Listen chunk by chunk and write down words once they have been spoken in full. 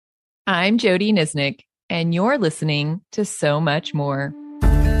I'm Jody Nisnik, and you're listening to So Much More.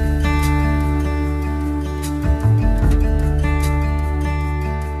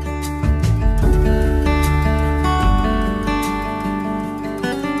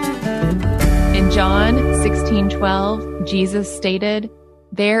 In John 16:12, Jesus stated,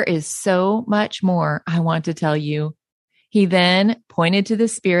 "There is so much more I want to tell you." He then pointed to the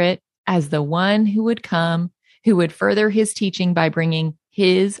Spirit as the one who would come, who would further his teaching by bringing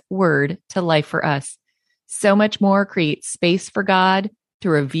his word to life for us. So much more creates space for God to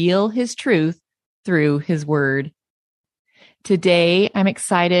reveal his truth through his word. Today, I'm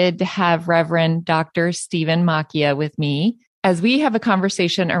excited to have Reverend Dr. Stephen Macchia with me as we have a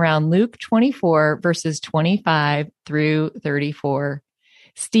conversation around Luke 24, verses 25 through 34.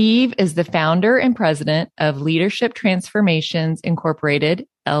 Steve is the founder and president of Leadership Transformations Incorporated,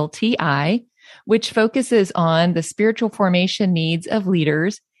 LTI, which focuses on the spiritual formation needs of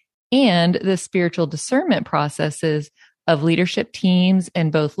leaders and the spiritual discernment processes of leadership teams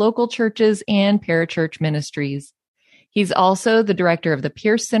in both local churches and parachurch ministries. He's also the director of the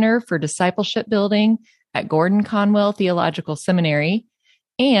Pierce Center for Discipleship Building at Gordon Conwell Theological Seminary,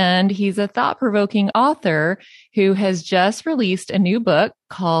 and he's a thought-provoking author who has just released a new book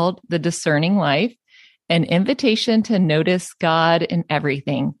called The Discerning Life, An Invitation to Notice God in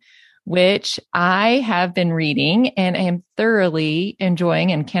Everything, which I have been reading and am thoroughly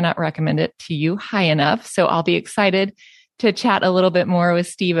enjoying and cannot recommend it to you high enough. So I'll be excited to chat a little bit more with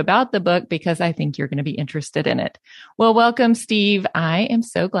Steve about the book because I think you're going to be interested in it. Well, welcome, Steve. I am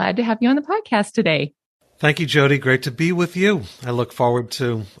so glad to have you on the podcast today. Thank you, Jody. Great to be with you. I look forward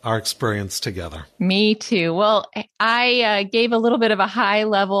to our experience together. Me too. Well, I gave a little bit of a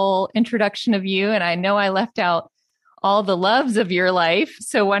high-level introduction of you, and I know I left out all the loves of your life.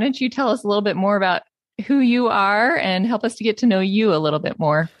 So why don't you tell us a little bit more about who you are and help us to get to know you a little bit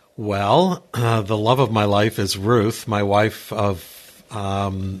more? Well, the love of my life is Ruth, my wife of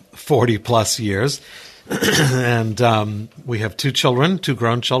 40 plus years. And we have two children, two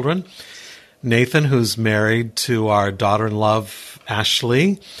grown children. Nathan, who's married to our daughter-in-law,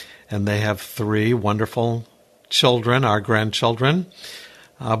 Ashley, and they have three wonderful children, our grandchildren.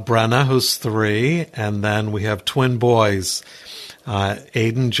 Brenna, who's 3, and then we have twin boys,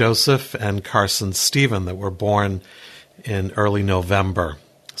 Aiden Joseph and Carson Stephen, that were born in early November.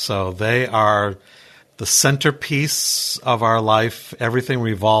 So they are the centerpiece of our life. Everything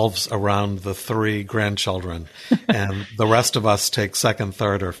revolves around the 3 grandchildren, and the rest of us take second,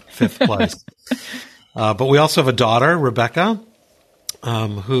 third, or fifth place. But we also have a daughter, Rebecca,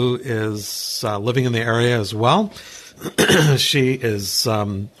 who is living in the area as well. She is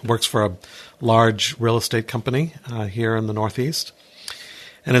works for a large real estate company here in the Northeast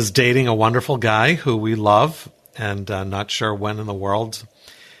and is dating a wonderful guy who we love, and not sure when in the world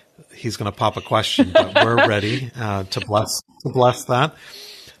he's going to pop a question, but we're ready to bless that.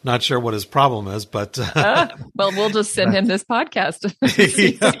 Not sure what his problem is, but well, we'll just send him this podcast.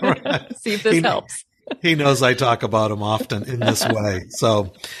 See if this helps. He knows I talk about him often in this way,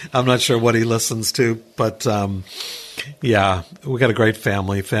 so I'm not sure what he listens to, but yeah, we got a great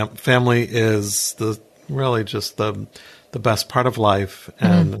family. Family is really just the best part of life,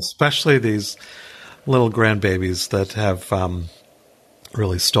 and especially these little grandbabies that have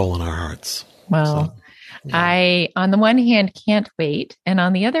really stolen our hearts. Well, so, yeah. I, on the one hand, can't wait, and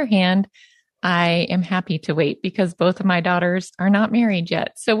on the other hand, I am happy to wait because both of my daughters are not married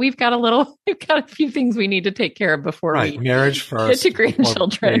yet. So we've got a few things we need to take care of before we marriage first, get to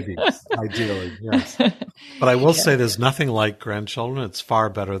grandchildren. Babies, ideally, yes. But I will say there's nothing like grandchildren. It's far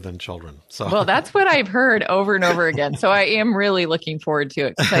better than children. So, well, that's what I've heard over and over again. So I am really looking forward to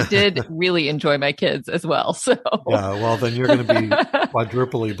it because I did really enjoy my kids as well. So yeah, well, then you're going to be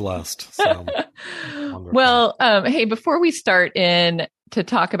quadruply blessed. So well, hey, before we start in to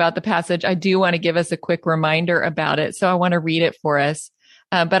talk about the passage, I do want to give us a quick reminder about it. So I want to read it for us.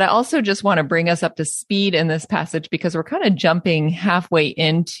 But I also just want to bring us up to speed in this passage because we're kind of jumping halfway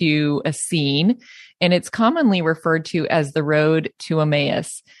into a scene, and it's commonly referred to as the road to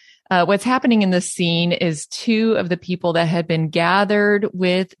Emmaus. What's happening in this scene is 2 of the people that had been gathered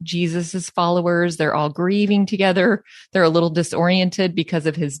with Jesus's followers. They're all grieving together. They're a little disoriented because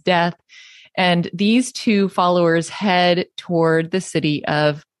of his death. And these 2 followers head toward the city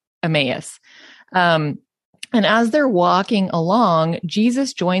of Emmaus. And as they're walking along,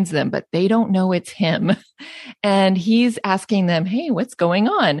 Jesus joins them, but they don't know it's him. And he's asking them, hey, what's going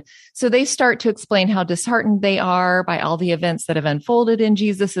on? So they start to explain how disheartened they are by all the events that have unfolded in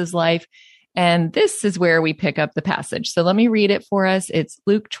Jesus's life. And this is where we pick up the passage. So let me read it for us. It's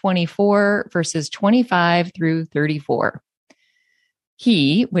Luke 24, verses 25 through 34.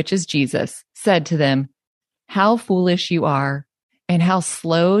 He, which is Jesus, said to them, "How foolish you are, and how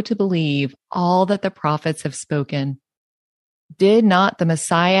slow to believe all that the prophets have spoken. Did not the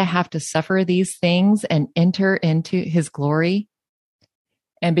Messiah have to suffer these things and enter into his glory?"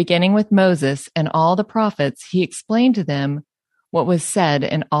 And beginning with Moses and all the prophets, he explained to them what was said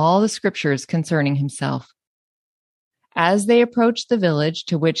in all the scriptures concerning himself. As they approached the village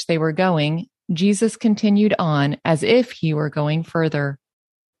to which they were going, Jesus continued on as if he were going further.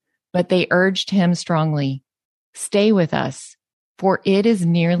 But they urged him strongly, "Stay with us, for it is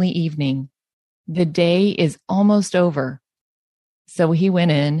nearly evening. The day is almost over." So he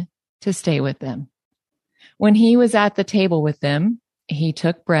went in to stay with them. When he was at the table with them, he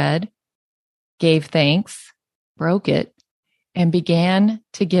took bread, gave thanks, broke it, and began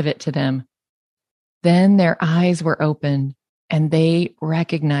to give it to them. Then their eyes were opened, and they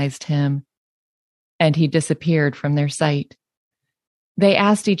recognized him, and he disappeared from their sight. They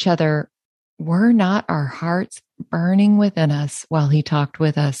asked each other, "Were not our hearts burning within us while he talked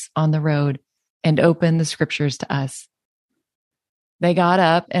with us on the road and opened the scriptures to us?" They got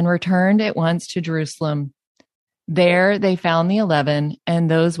up and returned at once to Jerusalem. There they found the 11 and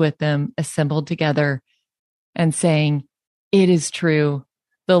those with them assembled together and saying, "It is true.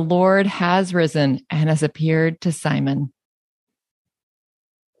 The Lord has risen and has appeared to Simon."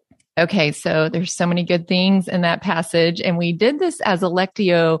 Okay, so there's so many good things in that passage. And we did this as a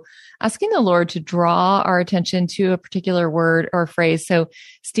Lectio, asking the Lord to draw our attention to a particular word or phrase. So,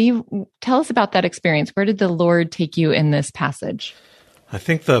 Steve, tell us about that experience. Where did the Lord take you in this passage? I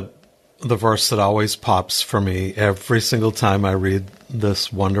think the verse that always pops for me every single time I read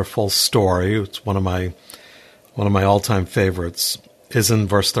this wonderful story, it's one of my all-time favorites, is in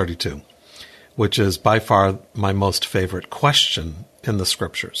verse 32, which is by far my most favorite question in the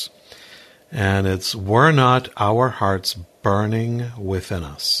scriptures. And it's, "Were not our hearts burning within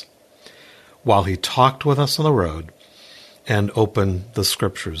us while he talked with us on the road and opened the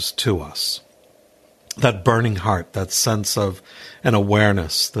scriptures to us?" That burning heart, that sense of an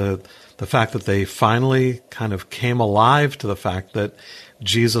awareness, the fact that they finally kind of came alive to the fact that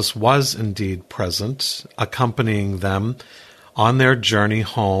Jesus was indeed present, accompanying them on their journey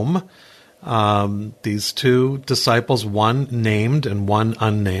home. These two disciples, one named and one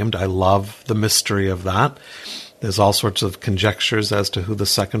unnamed. I love the mystery of that. There's all sorts of conjectures as to who the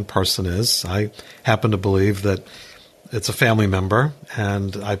second person is. I happen to believe that it's a family member,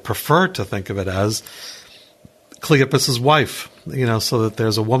 and I prefer to think of it as Cleopas' wife, so that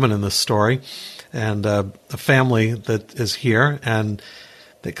there's a woman in this story and a family that is here, and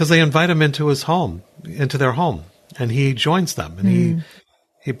because they invite him into his home, into their home, and he joins them, and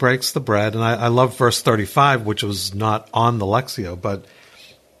he breaks the bread. And I love verse 35, which was not on the Lectio, but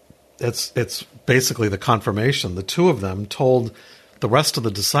it's basically the confirmation. The two of them told the rest of the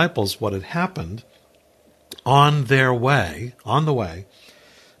disciples what had happened on the way,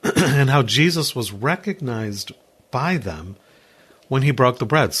 and how Jesus was recognized by them when he broke the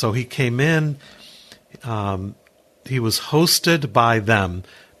bread. So he came in, he was hosted by them,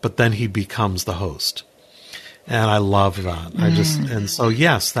 but then he becomes the host. And I love that. And so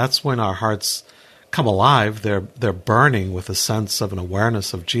yes, that's when our hearts come alive. They're burning with a sense of an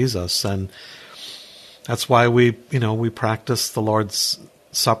awareness of Jesus. And that's why we practice the Lord's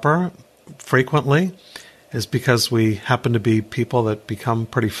Supper frequently, is because we happen to be people that become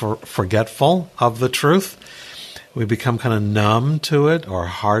pretty forgetful of the truth. We become kind of numb to it or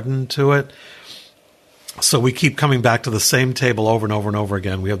hardened to it. So we keep coming back to the same table over and over and over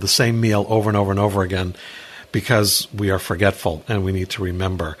again. We have the same meal over and over and over again because we are forgetful and we need to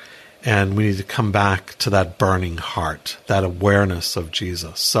remember. And we need to come back to that burning heart, that awareness of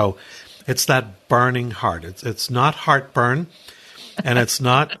Jesus. So it's that burning heart. It's not heartburn, and it's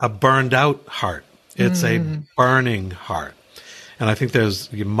not a burned out heart. It's a burning heart. And I think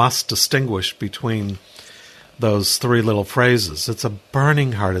you must distinguish between those three little phrases. It's a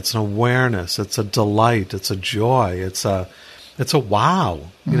burning heart. It's an awareness. It's a delight. It's a joy. It's a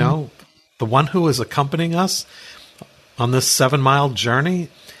wow. The one who is accompanying us on this 7-mile journey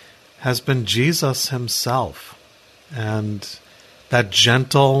has been Jesus himself. And that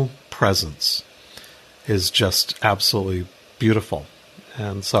gentle presence is just absolutely beautiful.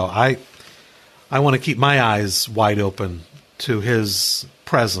 And so I want to keep my eyes wide open to his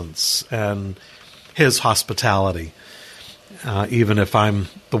presence and his hospitality, even if I'm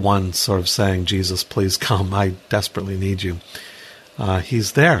the one sort of saying, "Jesus, please come. I desperately need you."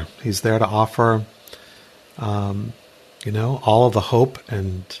 He's there. He's there to offer, all of the hope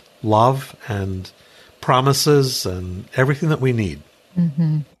and love and promises and everything that we need.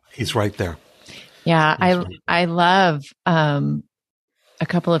 He's right there. Yeah, I love a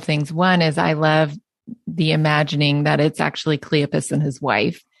couple of things. One is I love the imagining that it's actually Cleopas and his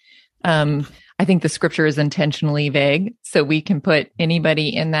wife. I think the scripture is intentionally vague, so we can put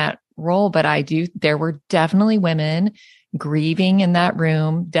anybody in that role. But there were definitely women grieving in that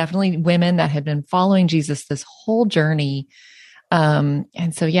room, definitely women that had been following Jesus this whole journey. And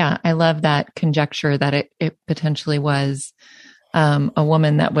so, yeah, I love that conjecture that it potentially was a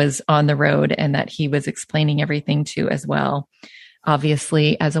woman that was on the road and that he was explaining everything to as well.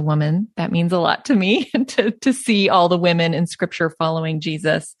 Obviously, as a woman, that means a lot to me to see all the women in scripture following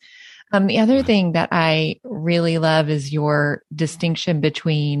Jesus. The other thing that I really love is your distinction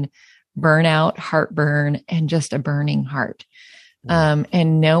between burnout, heartburn, and just a burning heart,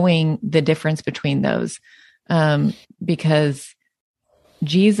 and knowing the difference between those, because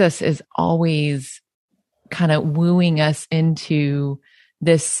Jesus is always kind of wooing us into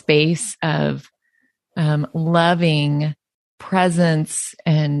this space of loving presence,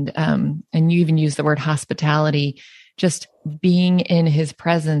 and you even use the word hospitality. Just being in his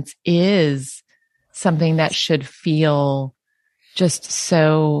presence is something that should feel just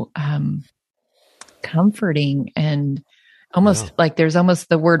so comforting, and almost like there's almost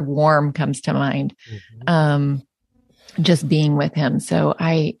the word warm comes to mind. Just being with him. So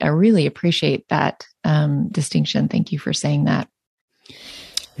I really appreciate that distinction. Thank you for saying that.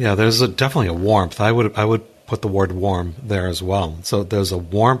 Yeah, there's definitely a warmth. I would put the word warm there as well. So there's a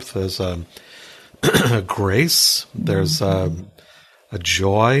warmth, there's a grace, there's a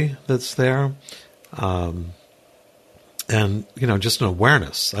joy that's there, and just an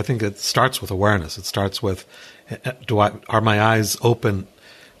awareness. I think it starts with awareness. It starts with, are my eyes open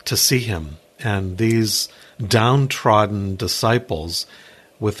to see him? And these downtrodden disciples,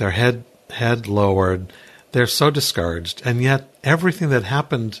 with their head lowered, they're so discouraged, and yet everything that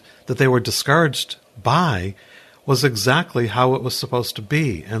happened that they were discouraged by was exactly how it was supposed to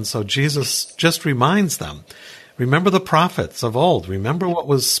be. And so Jesus just reminds them, remember the prophets of old, remember what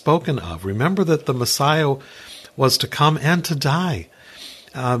was spoken of, remember that the Messiah was to come and to die.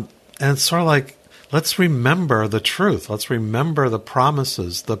 And it's sort of like, let's remember the truth. Let's remember the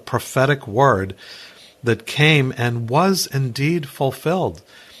promises, the prophetic word that came and was indeed fulfilled.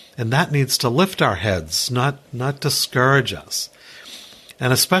 And that needs to lift our heads, not discourage us.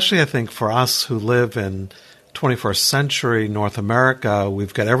 And especially, I think, for us who live in 21st century North America,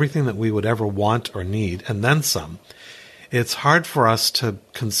 we've got everything that we would ever want or need, and then some. It's hard for us to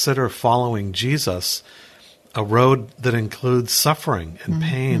consider following Jesus a road that includes suffering and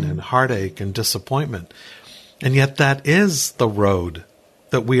pain and heartache and disappointment. And yet that is the road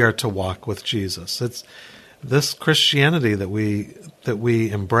that we are to walk with Jesus. It's this Christianity that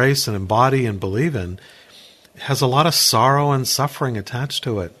we embrace and embody and believe in has a lot of sorrow and suffering attached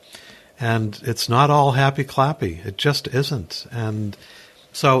to it. And it's not all happy clappy. It just isn't. And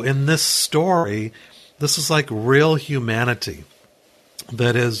so in this story, this is like real humanity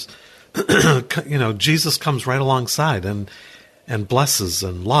that is, Jesus comes right alongside and blesses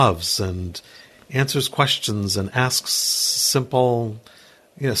and loves and answers questions and asks simple,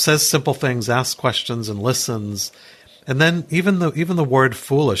 says simple things, asks questions and listens. And then even the word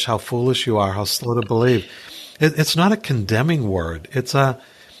foolish, how foolish you are, how slow to believe. It's not a condemning word. It's a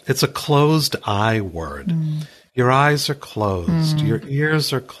closed eye word. Your eyes are closed. Your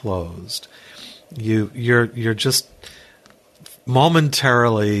ears are closed. You're just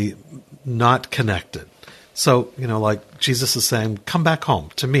momentarily not connected. So, like Jesus is saying, come back home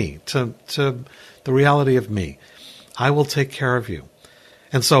to me, to the reality of me. I will take care of you.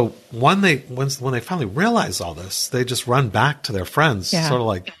 And so when they finally realize all this, they just run back to their friends, sort of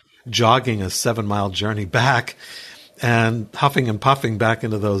like jogging a 7-mile journey back and huffing and puffing back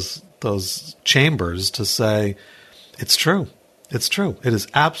into those chambers to say, it's true. It's true. It is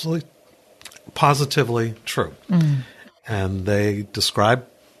absolutely, positively true. And they describe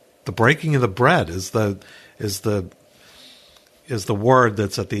the breaking of the bread is the word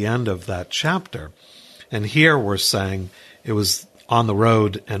that's at the end of that chapter. And here we're saying it was on the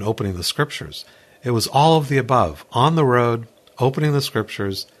road and opening the scriptures. It was all of the above. On the road, opening the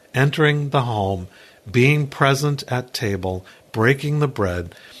scriptures, entering the home, being present at table, breaking the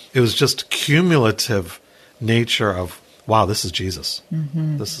bread. It was just cumulative nature of, wow, this is Jesus.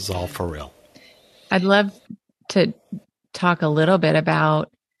 This is all for real. I'd love to talk a little bit about,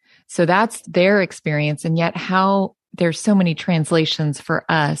 so that's their experience, and yet how there's so many translations for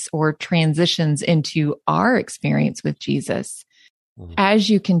us or transitions into our experience with Jesus. As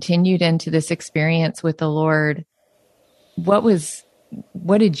you continued into this experience with the Lord, what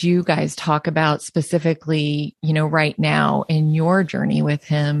did you guys talk about specifically, right now in your journey with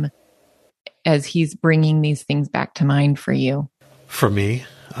him as he's bringing these things back to mind for you? for me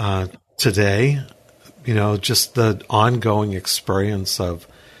today. Just the ongoing experience of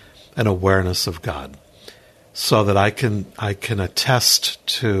an awareness of God, so that I can attest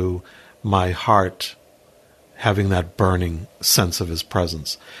to my heart having that burning sense of His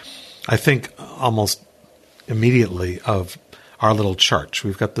presence. I think almost immediately of our little church.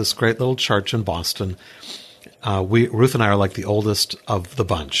 We've got this great little church in Boston. Ruth and I are like the oldest of the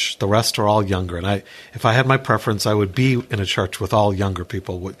bunch. The rest are all younger. And if I had my preference, I would be in a church with all younger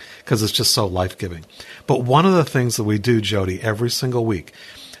people because it's just so life-giving. But one of the things that we do, Jody, every single week,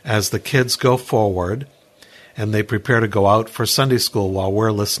 as the kids go forward and they prepare to go out for Sunday school while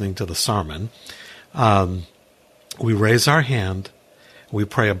we're listening to the sermon, we raise our hand, we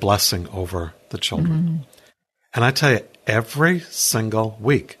pray a blessing over the children. Mm-hmm. And I tell you, every single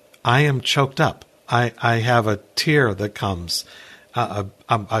week, I am choked up. I have a tear that comes.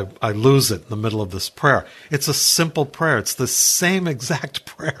 I lose it in the middle of this prayer. It's a simple prayer. It's the same exact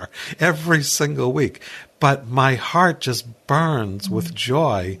prayer every single week. But my heart just burns with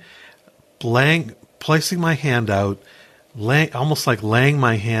joy, placing my hand out, almost like laying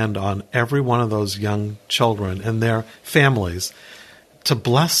my hand on every one of those young children and their families to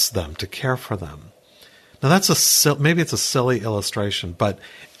bless them, to care for them. Now maybe it's a silly illustration, but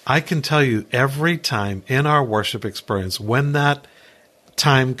I can tell you every time in our worship experience, when that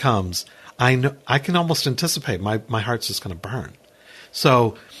time comes, I know I can almost anticipate my heart's just going to burn.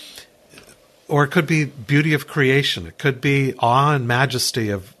 So, or it could be beauty of creation. It could be awe and majesty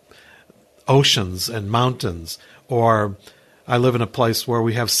of oceans and mountains. Or I live in a place where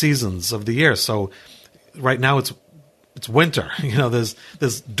we have seasons of the year. So right now it's winter.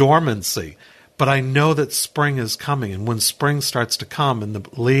 There's dormancy. But I know that spring is coming, and when spring starts to come and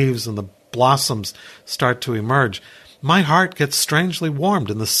the leaves and the blossoms start to emerge, my heart gets strangely warmed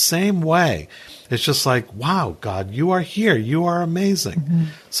in the same way. It's just like, wow, God, you are here. You are amazing. Mm-hmm.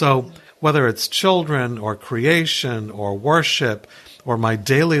 So whether it's children or creation or worship or my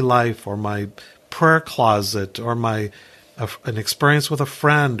daily life or my prayer closet or an experience with a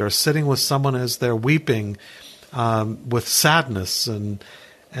friend or sitting with someone as they're weeping with sadness and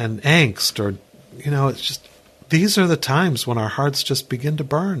angst, or it's just, these are the times when our hearts just begin to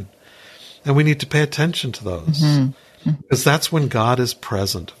burn, and we need to pay attention to those, mm-hmm. because that's when God is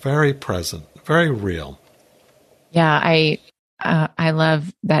present, very real. Yeah, I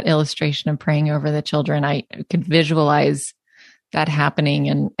love that illustration of praying over the children. I could visualize that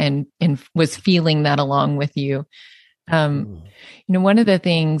happening and was feeling that along with you. One of the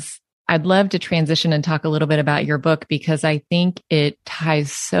things I'd love to transition and talk a little bit about your book, because I think it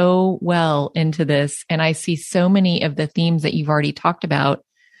ties so well into this. And I see so many of the themes that you've already talked about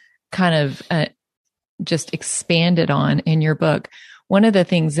kind of just expanded on in your book. One of the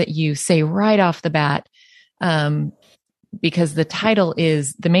things that you say right off the bat, because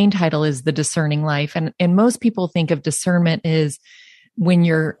the main title is The Discerning Life. And most people think of discernment is when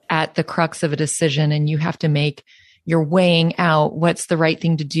you're at the crux of a decision and you're weighing out what's the right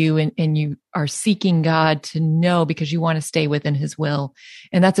thing to do. And you are seeking God to know because you want to stay within His will.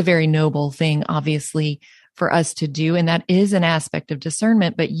 And that's a very noble thing, obviously, for us to do. And that is an aspect of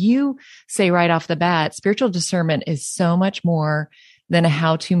discernment. But you say right off the bat, spiritual discernment is so much more than a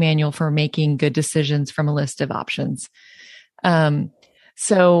how-to manual for making good decisions from a list of options.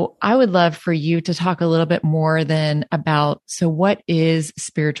 So I would love for you to talk a little bit more then about, so what is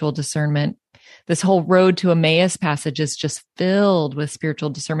spiritual discernment? This whole Road to Emmaus passage is just filled with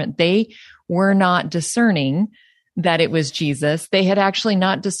spiritual discernment. They were not discerning that it was Jesus. They had actually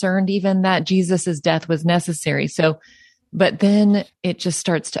not discerned even that Jesus's death was necessary. So, but then it just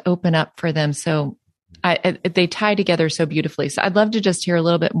starts to open up for them. So they tie together so beautifully. So I'd love to just hear a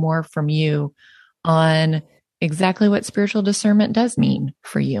little bit more from you on exactly what spiritual discernment does mean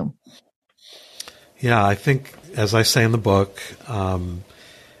for you. Yeah, I think, as I say in the book,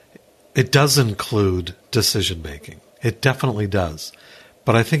 it does include decision-making. It definitely does.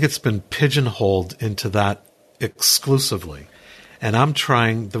 But I think it's been pigeonholed into that exclusively. And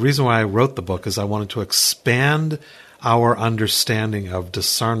the reason why I wrote the book is I wanted to expand our understanding of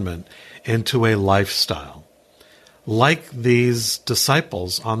discernment into a lifestyle, like these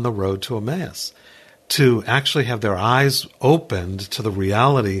disciples on the road to Emmaus, to actually have their eyes opened to the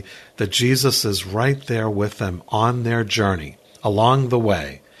reality that Jesus is right there with them on their journey, along the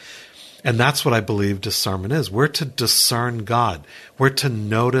way. And that's what I believe discernment is. We're to discern God. We're to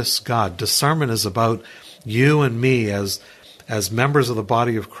notice God. Discernment is about you and me as members of the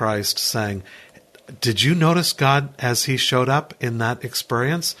body of Christ saying, did you notice God as He showed up in that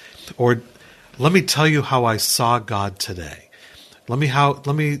experience? Or let me tell you how I saw God today. Let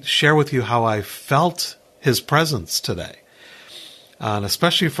me share with you how I felt His presence today. and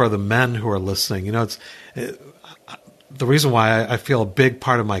especially for the men who are listening. The reason why I feel a big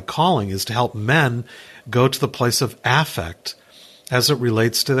part of my calling is to help men go to the place of affect as it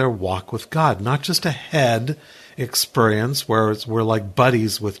relates to their walk with God, not just a head experience where we're like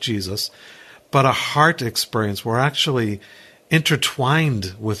buddies with Jesus, but a heart experience where we're actually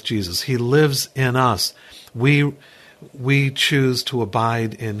intertwined with Jesus. He lives in us. We choose to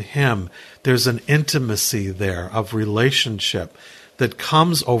abide in him. There's an intimacy there of relationship that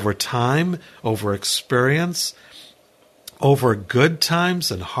comes over time, over experience, over good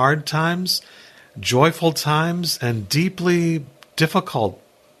times and hard times, joyful times and deeply difficult,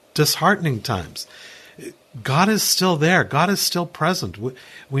 disheartening times. God is still there. God is still present.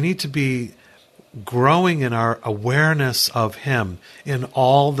 We need to be growing in our awareness of him in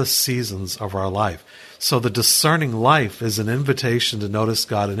all the seasons of our life. So the discerning life is an invitation to notice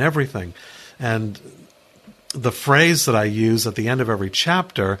God in everything. And the phrase that I use at the end of every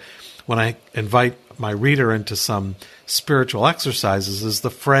chapter when I invite my reader into some spiritual exercises is the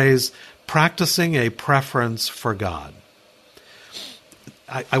phrase, practicing a preference for God.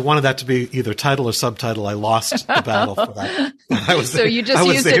 I wanted that to be either title or subtitle. I lost the battle for that. So you just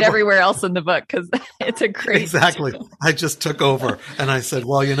used it everywhere else in the book because it's a great... Exactly. I just took over and I said,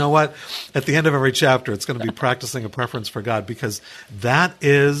 well, you know what? At the end of every chapter, it's going to be practicing a preference for God, because that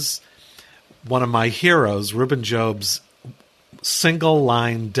is one of my heroes, Reuben Job's single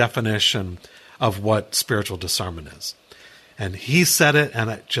line definition of what spiritual discernment is. And he said it and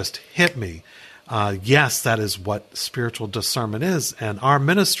it just hit me. Yes, that is what spiritual discernment is. And our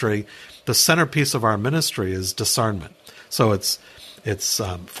ministry, the centerpiece of our ministry is discernment. So it's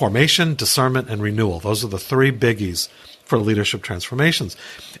formation, discernment, and renewal. Those are the three biggies for leadership transformations.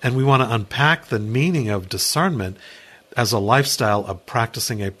 And we want to unpack the meaning of discernment as a lifestyle of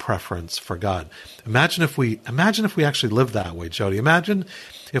practicing a preference for God. Imagine if we actually lived that way, Jody. Imagine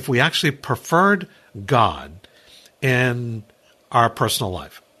if we actually preferred God in our personal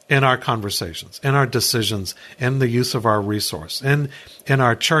life, in our conversations, in our decisions, in the use of our resource, in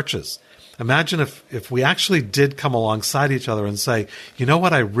our churches. Imagine if we actually did come alongside each other and say, you know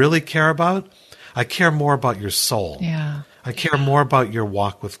what I really care about? I care more about your soul. Yeah. I care more about your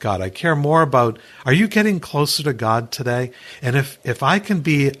walk with God. I care more about, are you getting closer to God today? And if I can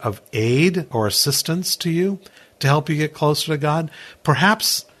be of aid or assistance to you to help you get closer to God,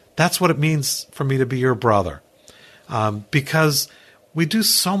 perhaps that's what it means for me to be your brother. Because we do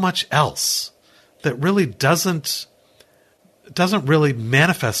so much else that really doesn't really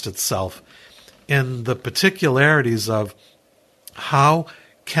manifest itself in the particularities of how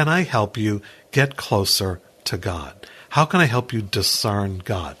can I help you get closer to God? How can I help you discern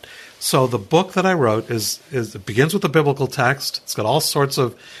God? So the book that I wrote it begins with a biblical text. It's got all sorts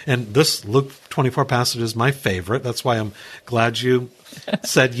of, and this Luke 24 passage is my favorite. That's why I'm glad you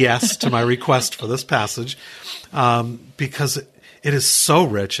said yes to my request for this passage, because it is so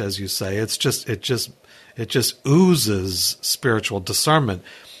rich, as you say. It just oozes spiritual discernment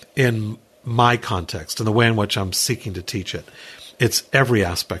in my context, in the way in which I'm seeking to teach it. It's every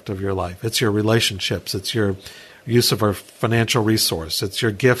aspect of your life. It's your relationships. It's your use of our financial resource. It's your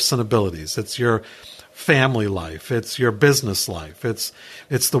gifts and abilities. It's your family life. It's your business life. It's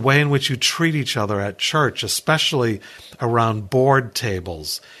the way in which you treat each other at church, especially around board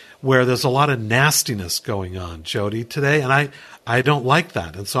tables, where there's a lot of nastiness going on, Jody, today. And I don't like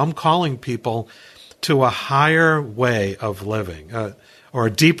that. And so I'm calling people to a higher way of living, or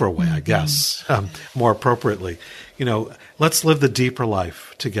a deeper way, I guess, more appropriately. Let's live the deeper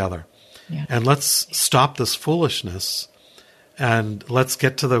life together. Yeah. And let's stop this foolishness and let's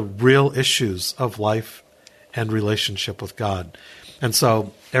get to the real issues of life and relationship with God. And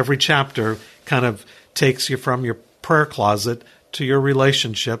so every chapter kind of takes you from your prayer closet to your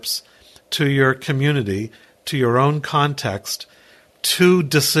relationships, to your community, to your own context, to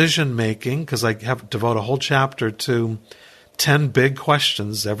decision making, because I have devote a whole chapter to 10 big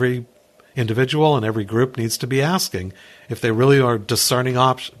questions every individual and every group needs to be asking if they really are discerning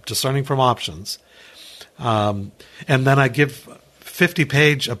from options. And then I give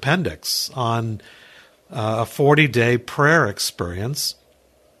 50-page appendix on a 40-day prayer experience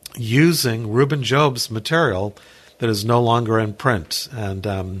using Reuben Job's material that is no longer in print.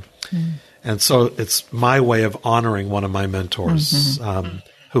 And so it's my way of honoring one of my mentors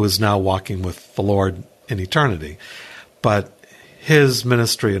who is now walking with the Lord in eternity. But his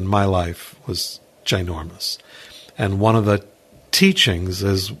ministry in my life was ginormous. And one of the teachings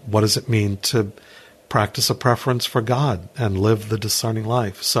is, what does it mean to practice a preference for God and live the discerning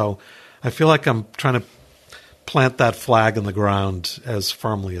life? So I feel like I'm trying to plant that flag in the ground as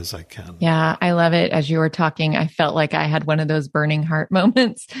firmly as I can. Yeah, I love it. As you were talking, I felt like I had one of those burning heart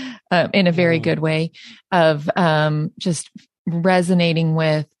moments in a very good way of just resonating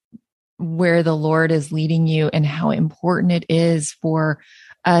with where the Lord is leading you and how important it is for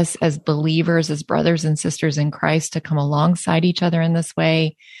us as believers, as brothers and sisters in Christ, to come alongside each other in this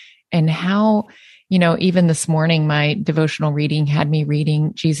way. And how, even this morning, my devotional reading had me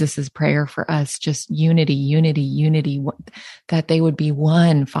reading Jesus's prayer for us, just unity, unity, unity, that they would be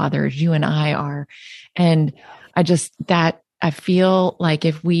one, Father, as you and I are. And I feel like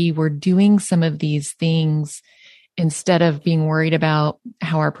if we were doing some of these things, instead of being worried about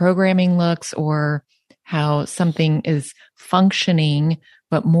how our programming looks or how something is functioning,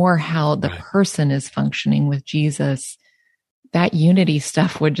 but more how the person is functioning with Jesus, that unity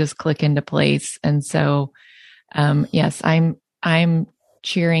stuff would just click into place. And so, yes, I'm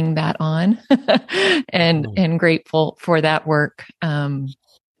cheering that on and grateful for that work,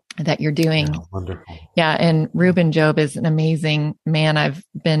 that you're doing. Yeah, wonderful. Yeah. And Reuben Job is an amazing man. I've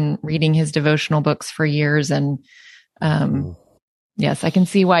been reading his devotional books for years, and, yes, I can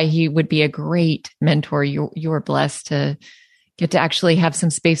see why he would be a great mentor. You're blessed to get to actually have some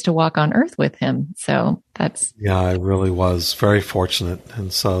space to walk on earth with him. So yeah, I really was very fortunate.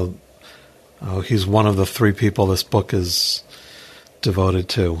 And so he's one of the 3 people this book is devoted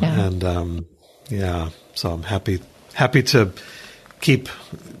to. Yeah. And so I'm happy to keep,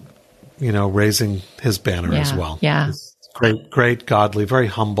 raising his banner as well. Yeah. He's great, godly, very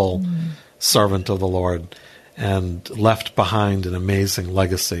humble servant of the Lord, and left behind an amazing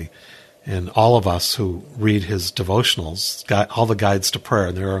legacy. And all of us who read his devotionals, all the guides to prayer,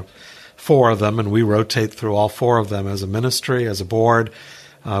 and there are 4 of them, and we rotate through all 4 of them as a ministry, as a board,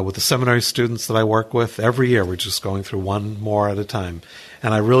 with the seminary students that I work with. Every year we're just going through one more at a time.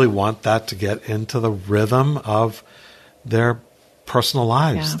 And I really want that to get into the rhythm of their personal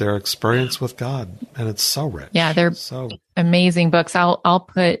lives, their experience with God. And it's so rich. Yeah, they're amazing books. I'll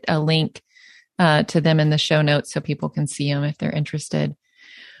put a link to them in the show notes so people can see them if they're interested.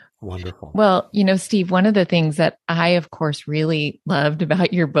 Wonderful. Well, Steve, one of the things that I, of course, really loved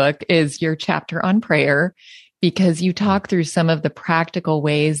about your book is your chapter on prayer, because you talk through some of the practical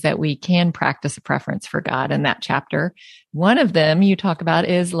ways that we can practice a preference for God in that chapter. One of them you talk about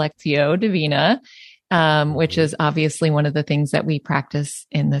is Lectio Divina, which is obviously one of the things that we practice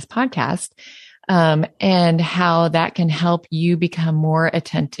in this podcast, and how that can help you become more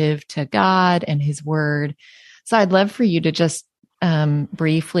attentive to God and his word. So I'd love for you to just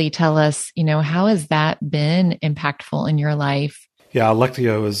briefly tell us, how has that been impactful in your life? Yeah,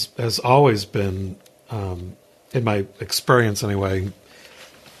 Lectio has always been, in my experience anyway,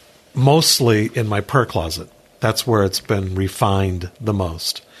 mostly in my prayer closet. That's where it's been refined the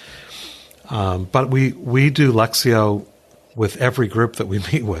most. But we do Lectio with every group that we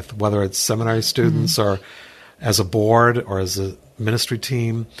meet with, whether it's seminary students or as a board or as a ministry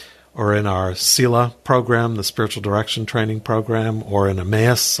team, or in our SELA program, the Spiritual Direction Training Program, or in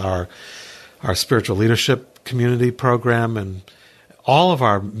Emmaus, our spiritual leadership community program. And all of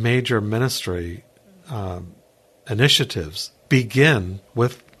our major ministry initiatives begin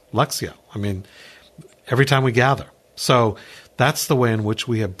with Lectio. I mean, every time we gather. So that's the way in which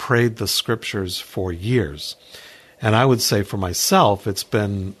we have prayed the scriptures for years. And I would say for myself, it's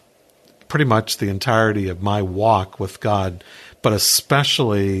been pretty much the entirety of my walk with God, but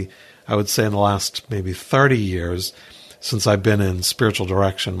especially, I would say, in the last maybe 30 years since I've been in spiritual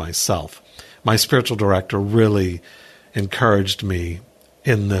direction myself. My spiritual director really encouraged me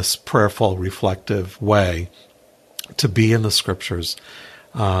in this prayerful, reflective way to be in the scriptures,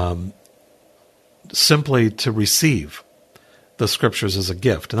 simply to receive the scriptures as a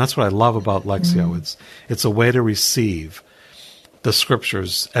gift. And that's what I love about Lectio. It's a way to receive the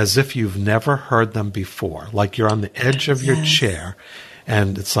scriptures as if you've never heard them before, like you're on the edge of your chair,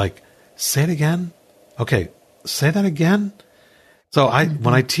 and it's like, say it again? Okay, say that again? So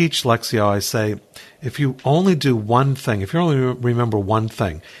when I teach Lectio, I say, if you only do one thing, if you only remember one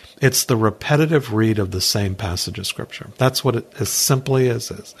thing, it's the repetitive read of the same passage of Scripture. That's what it, as simply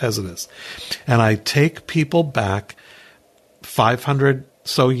as it is. And I take people back 500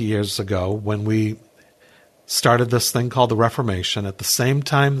 so years ago when we started this thing called the Reformation. At the same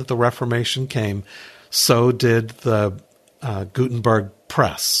time that the Reformation came, so did the Gutenberg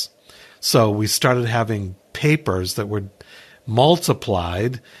press. So we started having papers that were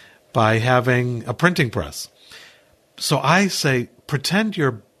multiplied by having a printing press. So I say, pretend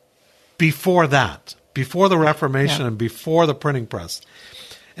you're before that, before the Reformation and before the printing press.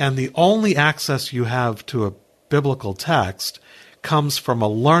 And the only access you have to a biblical text comes from a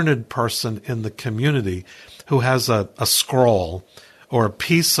learned person in the community who has a scroll or a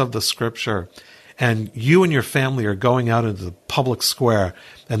piece of the scripture, and you and your family are going out into the public square,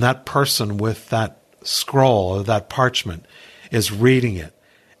 and that person with that scroll or that parchment is reading it,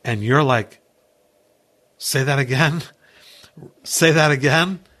 and you're like, say that again? Say that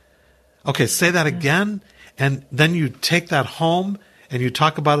again? Okay, say that again. And then you take that home and you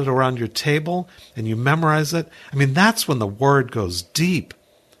talk about it around your table and you memorize it. I mean, that's when the word goes deep.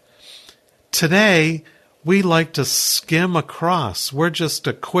 Today, we like to skim across. We're just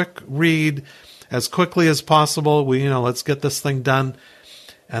a quick read as quickly as possible. Let's get this thing done.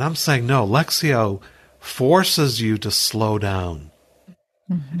 And I'm saying, no, Lectio forces you to slow down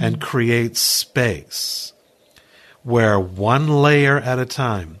and create space where one layer at a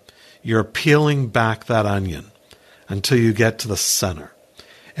time, you're peeling back that onion until you get to the center.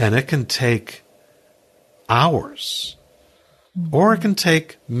 And it can take hours, or it can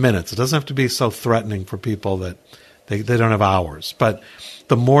take minutes. It doesn't have to be so threatening for people that they don't have hours. But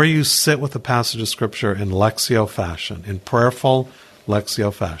the more you sit with the passage of Scripture in Lectio fashion, in prayerful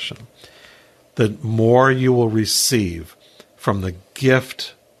Lectio fashion, the more you will receive from the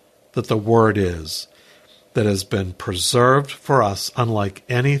gift that the Word is, that has been preserved for us unlike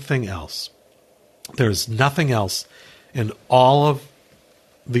anything else. There's nothing else in all of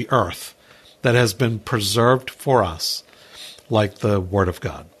the earth that has been preserved for us like the Word of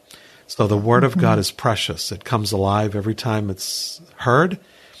God. So the Word of God is precious. It comes alive every time it's heard.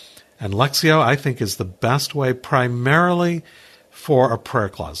 And Lectio, I think, is the best way primarily for a prayer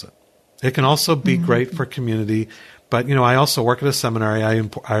closet. It can also be great for community. But, I also work at a seminary.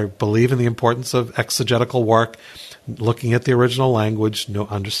 I believe in the importance of exegetical work, looking at the original language,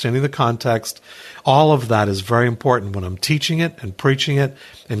 understanding the context. All of that is very important when I'm teaching it and preaching it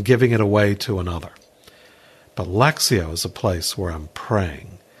and giving it away to another. But Lectio is a place where I'm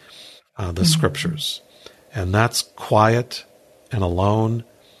praying the Scriptures. And that's quiet and alone,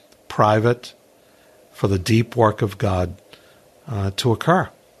 private, for the deep work of God to occur.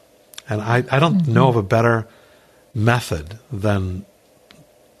 And I don't know of a better method than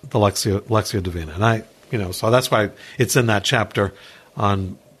the Lectio Divina. And so that's why it's in that chapter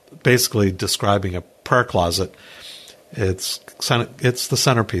on basically describing a prayer closet. It's the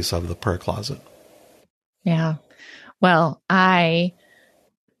centerpiece of the prayer closet. Yeah. Well, I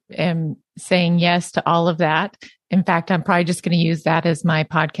am saying yes to all of that. In fact, I'm probably just going to use that as my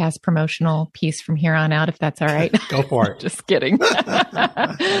podcast promotional piece from here on out, if that's all right. Go for it. Just kidding.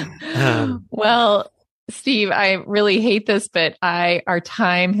 Well, Steve, I really hate this, but our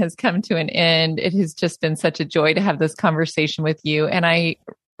time has come to an end. It has just been such a joy to have this conversation with you. And I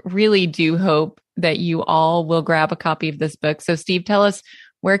really do hope that you all will grab a copy of this book. So Steve, tell us,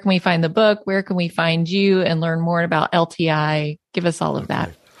 where can we find the book? Where can we find you and learn more about LTI? Give us all of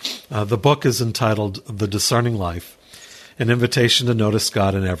that. The book is entitled The Discerning Life, an invitation to notice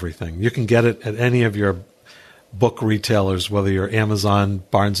God in everything. You can get it at any of your book retailers, whether you're Amazon,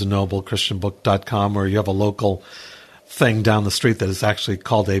 Barnes & Noble, ChristianBook.com, or you have a local thing down the street that is actually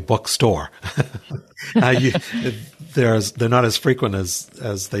called a bookstore. They're not as frequent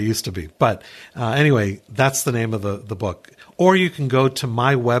as they used to be. But anyway, that's the name of the book. Or you can go to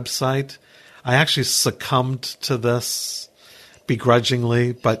my website. I actually succumbed to this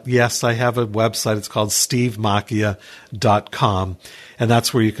begrudgingly, but yes, I have a website. It's called stevemacchia.com, and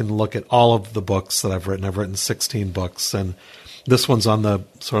that's where you can look at all of the books that I've written. I've written 16 books, and this one's on the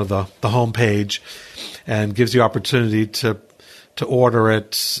sort of the home page, and gives you opportunity to order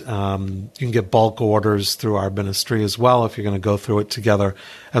it. You can get bulk orders through our ministry as well if you're going to go through it together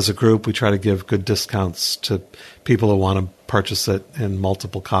as a group. We try to give good discounts to people who want to purchase it in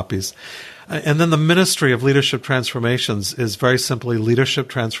multiple copies. And then the Ministry of Leadership Transformations is very simply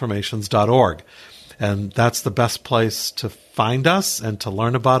leadershiptransformations.org. And that's the best place to find us and to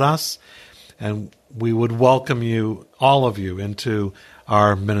learn about us. And we would welcome you, all of you, into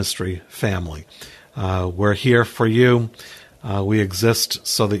our ministry family. We're here for you. We exist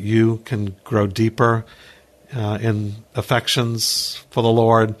so that you can grow deeper in affections for the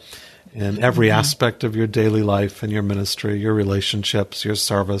Lord in every aspect of your daily life and your ministry, your relationships, your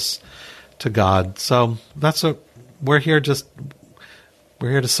service to God. So we're here to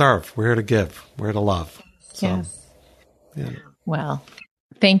serve. We're here to give. We're here to love. So, yes. Yeah. Well,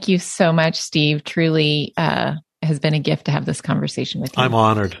 thank you so much, Steve. Truly has been a gift to have this conversation with you. I'm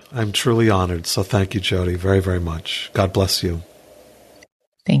honored. I'm truly honored. So thank you, Jody, very, very much. God bless you.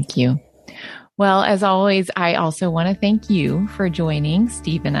 Thank you. Well, as always, I also want to thank you for joining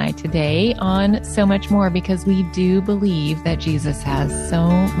Steve and I today on So Much More, because we do believe that Jesus has so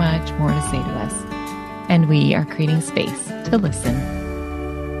much more to say to us, and we are creating space to listen.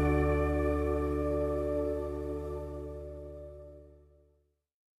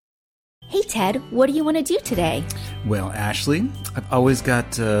 Ted, what do you want to do today? Well, Ashley, I've always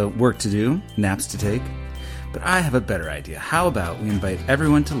got work to do, naps to take. But I have a better idea. How about we invite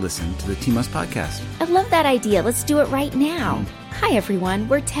everyone to listen to the Team Us podcast? I love that idea. Let's do it right now. Hi, everyone.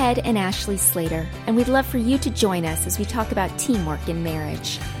 We're Ted and Ashley Slater, and we'd love for you to join us as we talk about teamwork in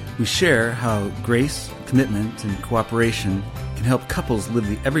marriage. We share how grace, commitment, and cooperation can help couples live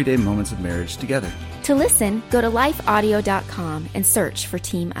the everyday moments of marriage together. To listen, go to lifeaudio.com and search for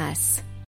Team Us.